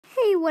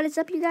what is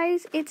up, you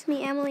guys? It's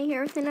me, Emily,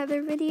 here with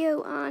another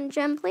video on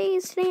Jem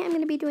Plays. Today I'm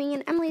going to be doing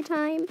an Emily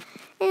time,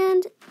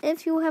 and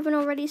if you haven't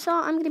already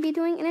saw, I'm going to be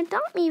doing an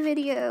Adopt Me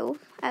video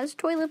as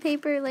toilet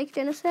paper, like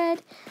Jenna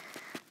said.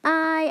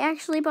 I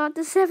actually bought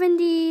the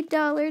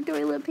 $70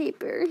 toilet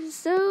paper,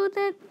 so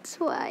that's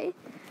why.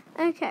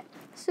 Okay,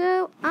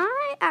 so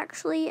I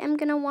actually am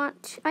going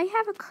to I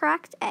have a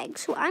cracked egg,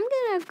 so I'm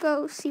going to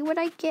go see what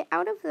I get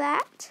out of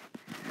that.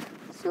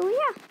 So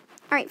yeah.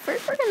 Alright,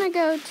 first we're going to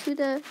go to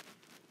the...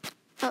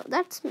 Oh,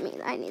 that's me.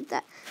 I need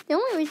that. The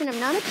only reason I'm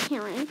not a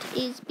parent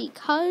is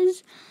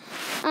because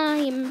I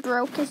am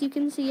broke. As you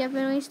can see, I've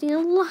been wasting a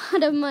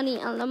lot of money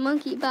on the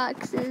monkey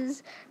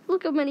boxes.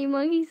 Look how many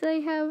monkeys I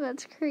have.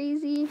 That's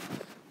crazy.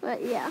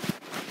 But yeah.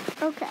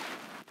 Okay.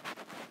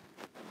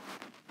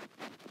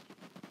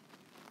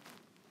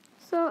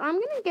 So I'm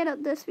going to get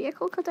out this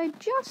vehicle because I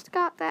just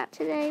got that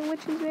today,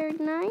 which is very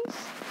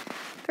nice.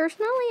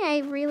 Personally,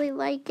 I really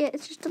like it.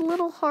 It's just a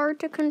little hard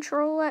to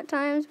control at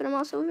times, but I'm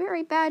also a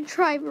very bad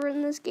driver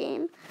in this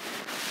game.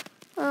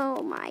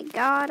 Oh my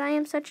god, I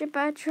am such a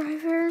bad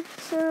driver.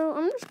 So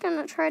I'm just going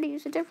to try to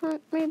use a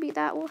different, maybe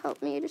that will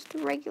help me, just a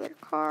regular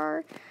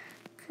car.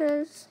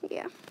 Because,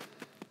 yeah.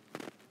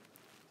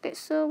 Okay,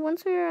 so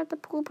once we are at the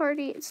pool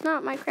party, it's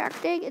not my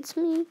cracked egg, it's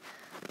me.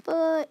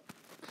 But,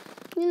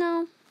 you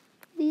know,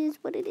 it is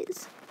what it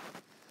is.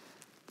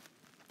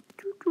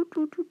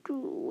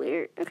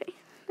 Where? Okay,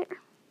 there.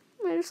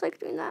 I just like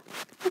doing that.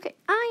 Okay,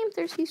 I am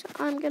thirsty, so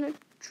I'm gonna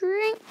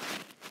drink.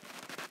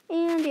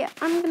 And yeah,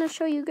 I'm gonna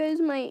show you guys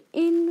my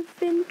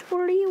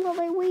inventory while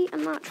I wait.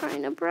 I'm not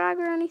trying to brag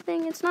or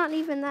anything. It's not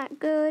even that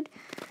good.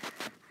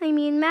 I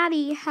mean,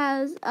 Maddie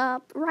has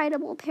a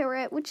rideable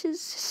parrot, which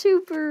is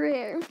super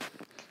rare.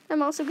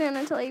 I'm also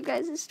gonna tell you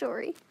guys a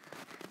story.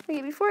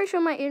 Okay, before I show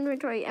my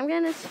inventory, I'm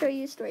gonna show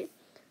you a story.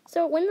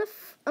 So when the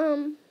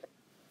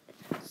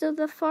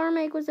farm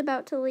egg was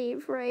about to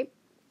leave, right?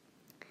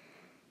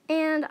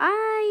 And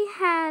I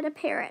had a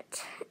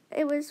parrot.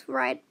 It was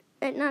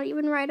not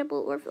even rideable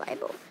or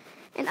flyable.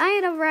 And I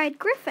had a ride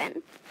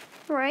griffin,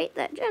 right,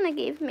 that Jenna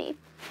gave me.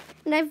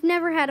 And I've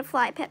never had a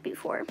fly pet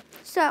before.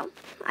 So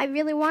I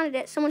really wanted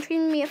it. Someone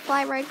treated me a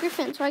fly ride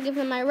griffin, so I gave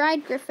them my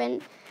ride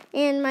griffin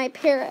and my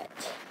parrot.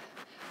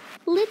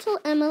 Little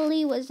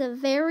Emily was a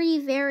very,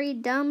 very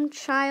dumb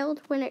child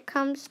when it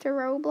comes to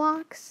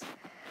Roblox.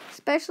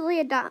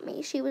 Especially Adopt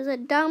Me. She was a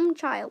dumb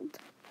child.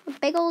 A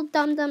big old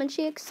dum-dum, and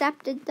she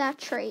accepted that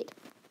trade.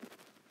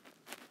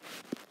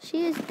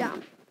 She is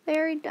dumb.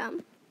 Very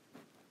dumb.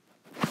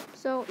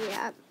 So,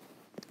 yeah.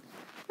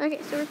 Okay,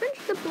 so we're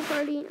finished the pool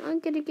party. I'm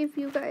going to give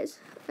you guys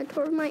a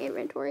tour of my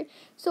inventory.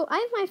 So, I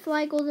have my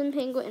fly golden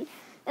penguin.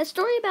 A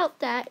story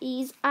about that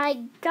is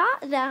I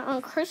got that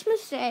on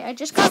Christmas Day. I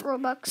just got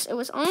Robux. It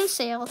was on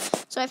sale,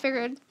 so I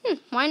figured,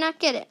 why not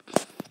get it?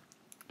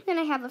 Then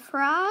I have a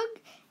frog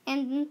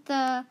and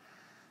the,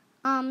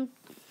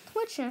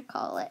 what should I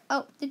call it?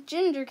 Oh, the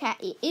ginger cat.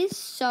 It is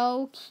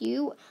so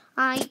cute.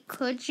 I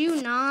could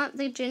you not.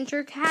 The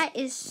ginger cat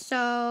is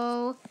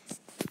so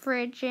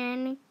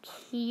friggin'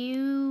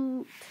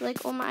 cute.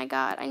 Like, oh my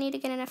god. I need to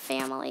get in a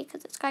family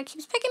because this guy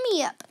keeps picking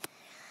me up.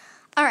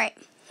 Alright.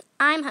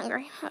 I'm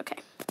hungry. Okay.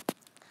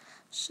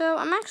 So,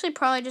 I'm actually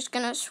probably just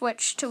going to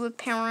switch to a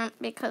parent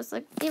because,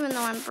 like, even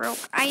though I'm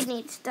broke, I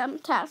need some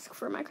task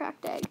for my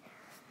cracked egg.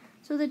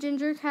 So the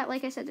ginger cat,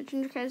 like I said, the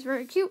ginger cat is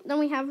very cute. Then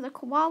we have the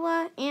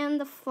koala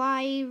and the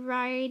fly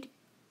ride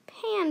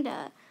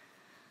panda.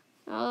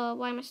 Oh,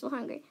 why am I still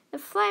hungry? The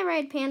fly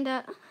ride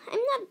panda, I'm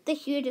not the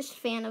hugest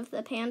fan of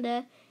the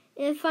panda.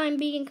 If I'm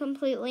being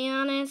completely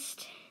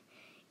honest,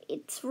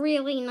 it's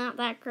really not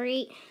that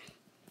great.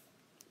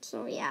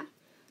 So yeah.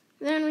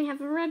 Then we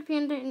have a red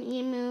panda and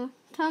emu,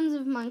 tons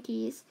of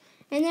monkeys.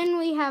 And then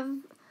we have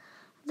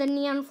the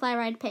neon fly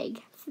ride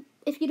pig.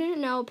 If you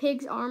didn't know,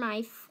 pigs are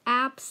my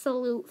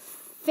absolute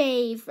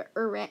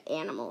favorite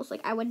animals.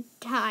 Like, I would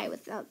die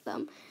without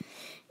them.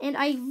 And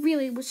I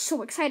really was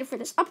so excited for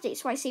this update,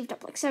 so I saved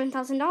up like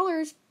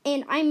 $7,000.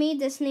 And I made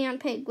this neon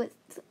pig with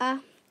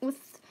the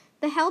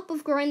help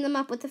of growing them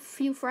up with a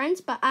few friends.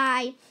 But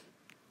I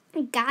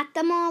got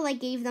them all. I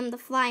gave them the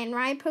fly and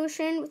ride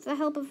potion with the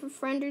help of a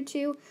friend or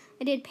two.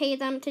 I did pay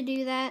them to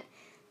do that.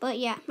 But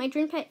yeah, my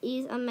dream pet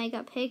is a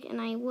mega pig, and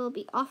I will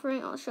be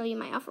I'll show you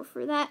my offer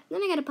for that.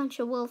 Then I got a bunch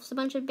of wolves, a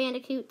bunch of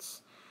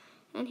bandicoots,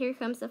 and here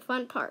comes the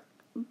fun part.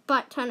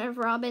 Ton of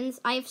robins.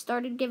 I've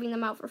started giving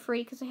them out for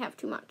free because I have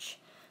too much.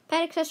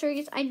 Pet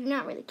accessories, I do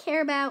not really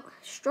care about.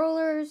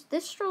 Strollers,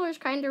 this stroller is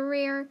kind of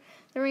rare.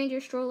 The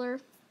reindeer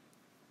stroller.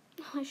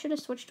 Oh, I should have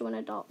switched to an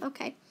adult.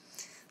 Okay.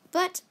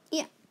 But,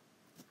 yeah.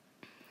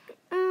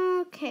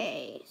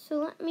 Okay, so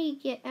let me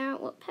get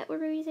out what pet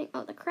we're using.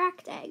 Oh, the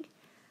cracked egg.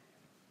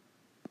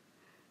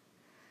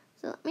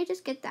 So let me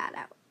just get that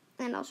out.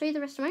 And I'll show you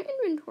the rest of my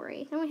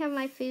inventory. Then we have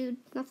my food.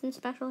 Nothing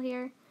special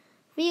here.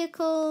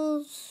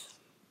 Vehicles.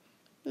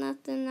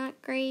 Nothing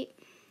that great.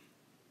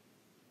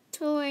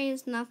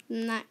 Toys.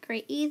 Nothing that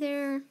great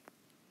either.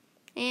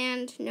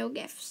 And no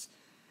gifts.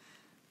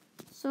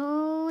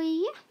 So,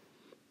 yeah.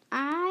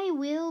 I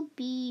will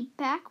be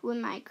back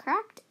when my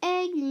cracked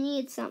egg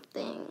needs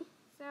something.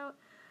 So,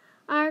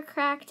 our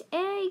cracked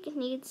egg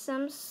needs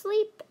some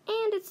sleep,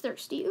 and it's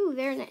thirsty. Ooh,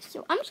 very nice.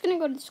 So, I'm just going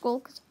to go to school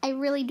because I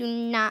really do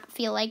not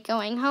feel like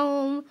going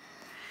home.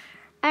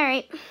 All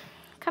right.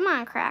 Come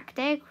on, cracked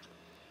egg.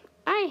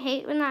 I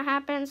hate when that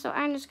happens, so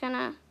I'm just going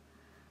to...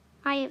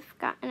 I've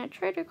gotten a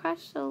trade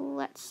request, so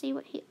let's see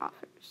what he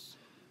offers.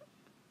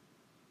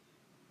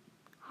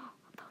 Oh,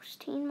 a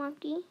post-teen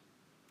monkey.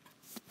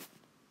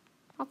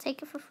 I'll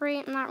take it for free.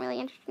 I'm not really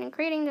interested in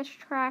creating this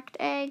cracked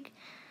egg.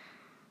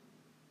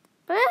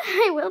 But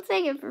I will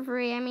take it for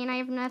free. I mean, I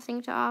have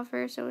nothing to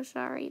offer, so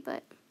sorry.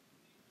 But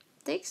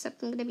if they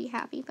accept, I'm going to be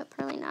happy, but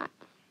probably not.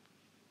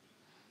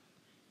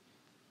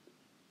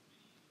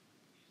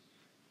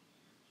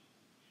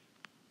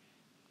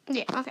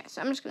 Yeah, okay,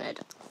 so I'm just going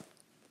to...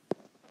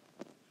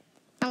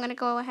 I'm going to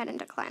go ahead and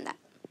decline that.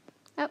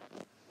 Oh.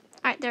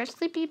 Alright, there's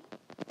Sleepy.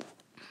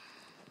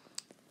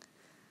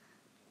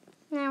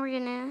 Now we're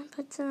going to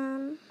put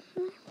some...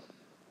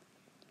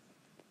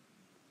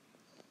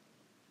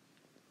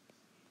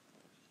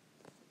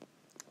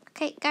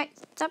 Okay, guys,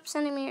 stop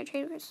sending me your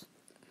traders.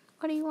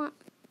 What do you want?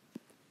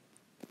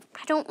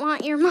 I don't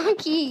want your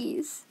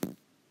monkeys.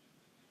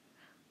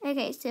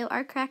 Okay, so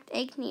our cracked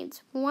egg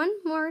needs one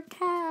more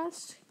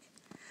task.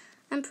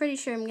 I'm pretty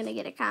sure I'm going to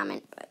get a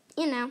comment, but,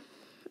 you know,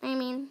 I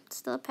mean, it's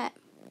still a pet.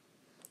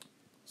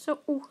 So,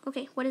 ooh,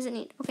 okay, what does it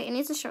need? Okay, it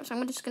needs a show, so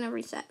I'm just going to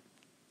reset.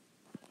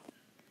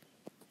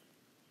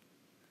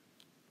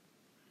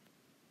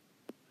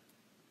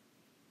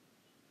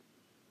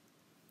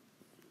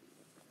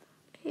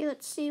 Okay,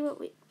 let's see what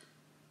we...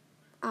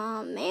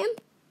 ma'am?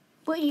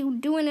 What are you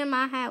doing in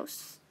my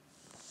house?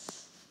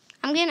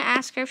 I'm going to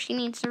ask her if she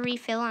needs a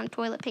refill on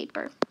toilet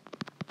paper.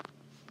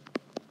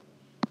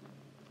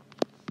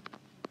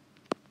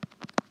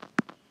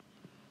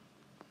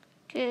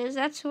 Because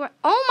that's where...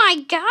 Oh,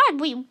 my God!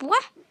 Wait,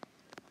 what?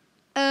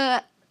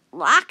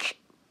 Lock.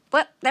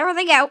 Well, there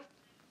they go.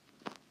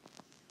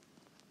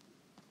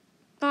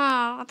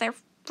 Oh, their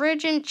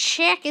friggin'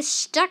 chick is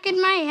stuck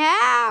in my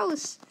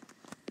house.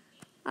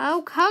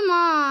 Oh, come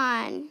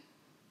on.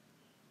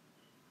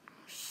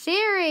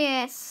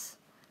 Serious.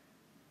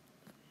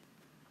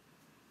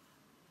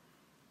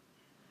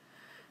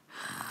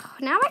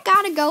 Now I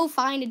gotta go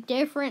find a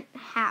different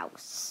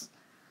house.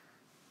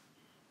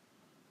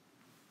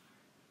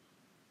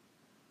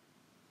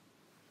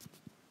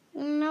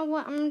 You know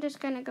what? I'm just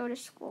gonna go to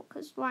school,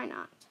 because why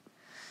not?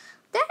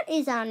 That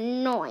is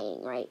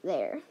annoying right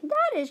there.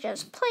 That is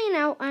just plain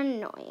out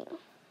annoying.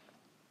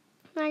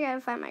 I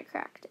gotta find my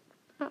cracked egg.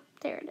 Oh,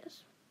 there it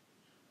is.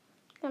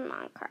 Come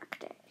on,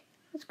 cracked egg.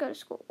 Let's go to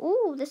school.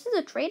 Ooh, this is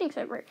a trading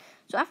server.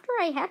 So after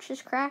I hatch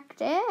this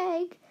cracked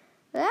egg...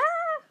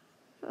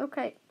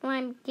 Okay,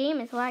 my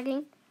game is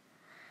lagging.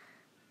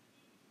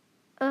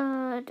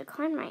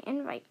 Decline my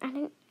invite. I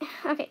didn't...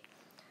 Okay.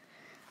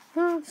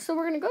 So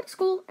we're gonna go to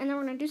school, and then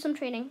we're gonna do some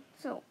trading.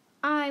 So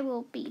I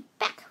will be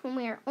back when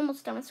we are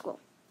almost done with school.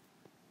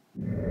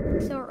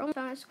 So we're almost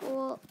done with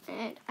school,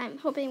 and I'm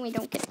hoping we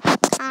don't get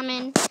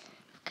common,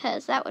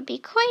 because that would be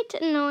quite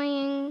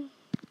annoying.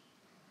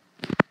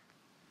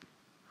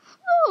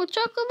 Oh,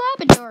 Chocolate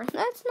Labrador.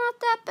 That's not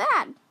that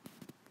bad.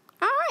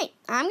 Alright,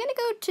 I'm going to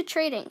go to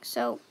trading,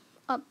 so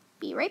I'll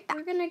be right back.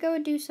 We're going to go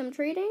do some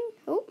trading.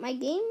 Oh, my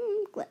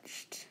game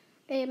glitched.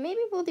 Maybe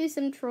we'll do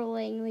some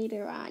trolling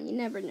later on. You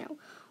never know.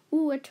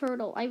 Ooh, a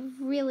turtle. I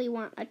really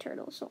want a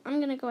turtle, so I'm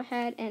going to go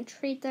ahead and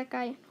trade that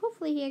guy.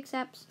 Hopefully he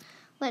accepts.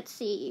 Let's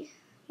see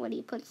what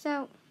he puts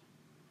out.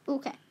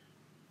 Okay.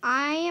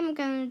 I am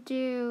going to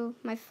do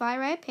my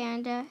fire-eyed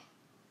panda.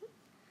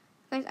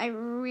 Guys, I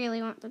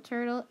really want the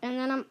turtle. And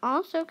then I'm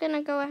also going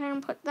to go ahead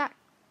and put that...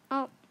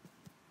 Oh.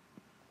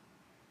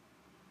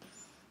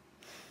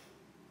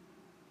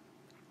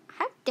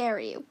 How dare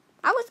you?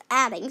 I was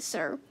adding,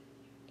 sir.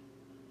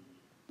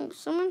 Oh,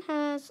 someone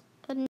has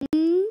a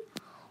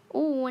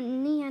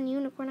neon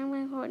unicorn. I'm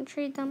going to go ahead and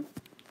trade them.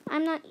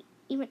 I'm not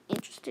even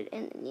interested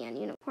in the neon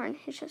unicorn.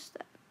 It's just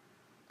that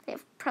they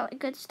have probably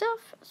good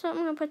stuff. So I'm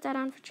going to put that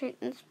on for trade,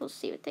 and we'll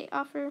see what they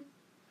offer.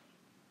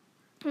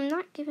 I'm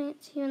not giving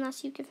it to you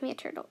unless you give me a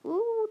turtle.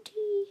 Ooh,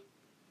 tea.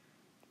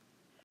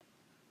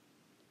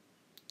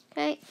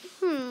 Okay.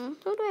 Who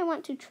do I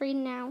want to trade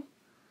now?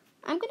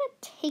 I'm going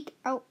to take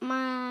out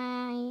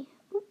my...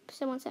 Oops,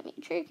 someone sent me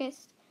a trade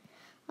request.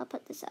 I'll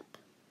put this up.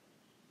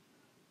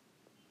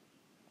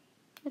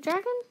 A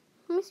dragon?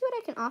 Let me see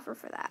what I can offer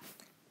for that.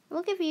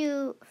 We'll give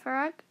you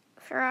frog,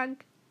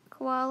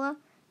 koala,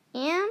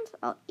 and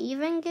I'll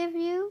even give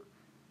you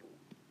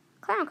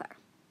clown car.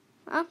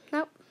 Oh,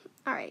 nope.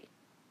 Alright.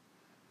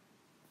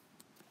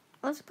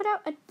 Let's put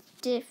out a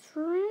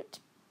different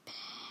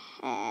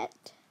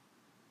pet.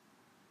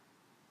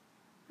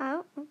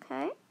 Oh,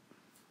 okay.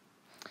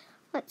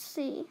 Let's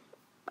see.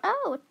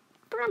 Oh,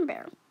 brown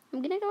bear.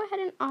 I'm going to go ahead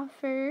and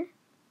offer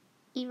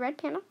a red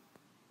panda,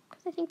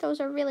 because I think those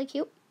are really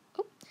cute.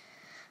 Oh.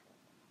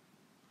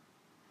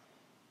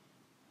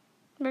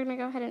 We're going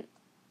to go ahead and...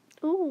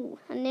 Ooh,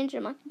 a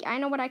ninja monkey. I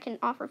know what I can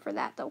offer for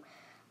that, though.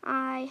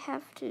 I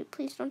have to.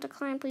 Please don't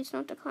decline. Please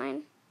don't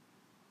decline.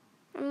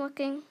 I'm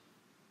looking.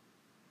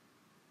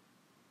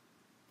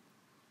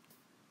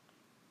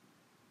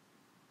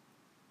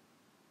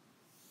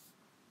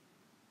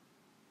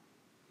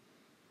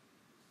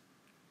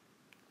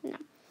 No.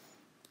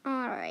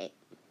 Alright.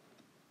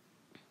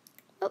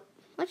 Oh,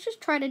 let's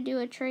just try to do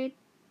a trade.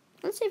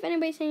 Let's see if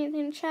anybody's saying anything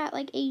in the chat,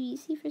 like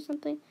ABC for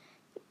something.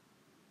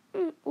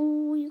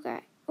 Oh, you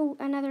got... Oh,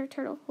 another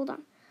turtle. Hold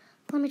on.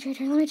 Let me trade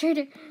her. Let me trade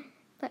her.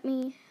 Let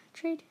me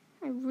trade.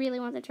 I really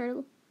want the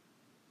turtle.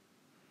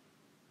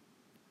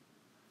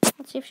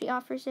 Let's see if she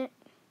offers it.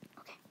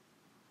 Okay.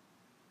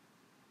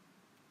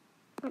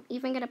 I'm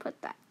even going to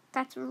put that.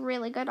 That's a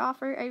really good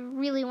offer. I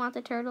really want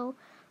the turtle.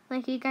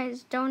 Like, you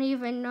guys don't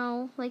even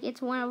know. Like,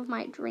 it's one of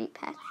my dream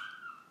pets.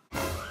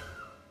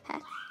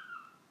 Pets.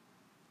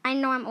 I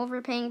know I'm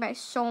overpaying by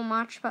so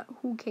much, but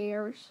who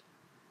cares?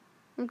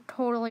 I'm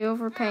totally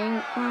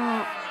overpaying.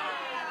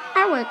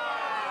 I would...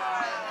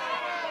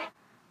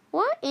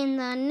 What in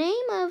the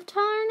name of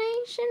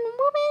tarnation,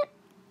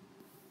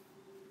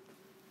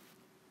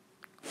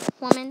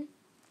 woman?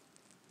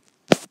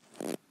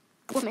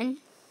 Woman.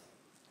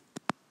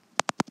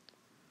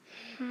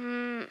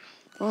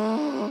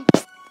 Oh.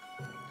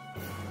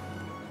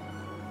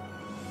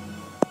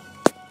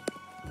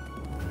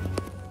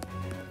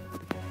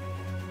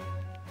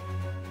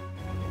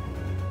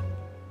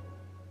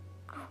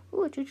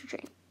 Ooh, a choo-choo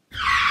train.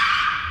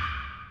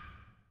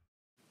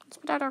 Let's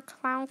put out our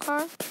clown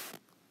car.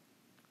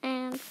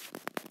 And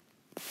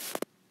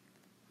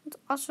let's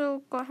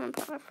also go ahead and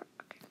put out...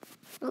 Okay.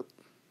 Oop.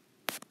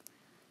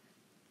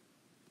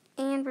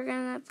 And we're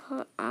going to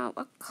put out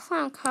a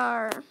clown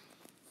car.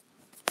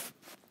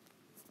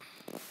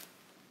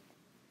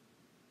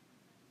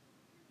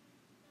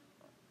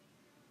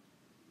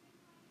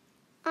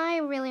 I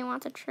really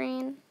want the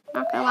train.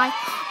 Not gonna lie.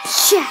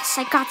 Yes,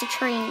 I got the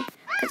train.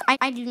 Because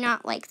I do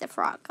not like the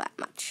frog that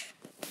much.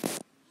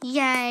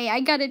 Yay,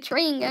 I got a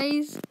train,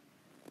 guys.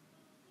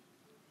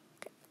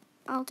 Okay,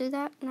 I'll do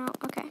that. No,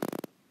 okay.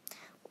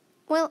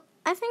 Well,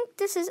 I think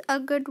this is a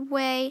good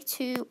way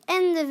to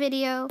end the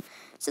video.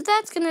 So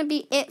that's gonna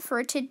be it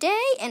for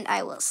today. And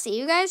I will see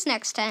you guys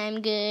next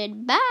time.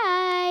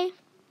 Goodbye.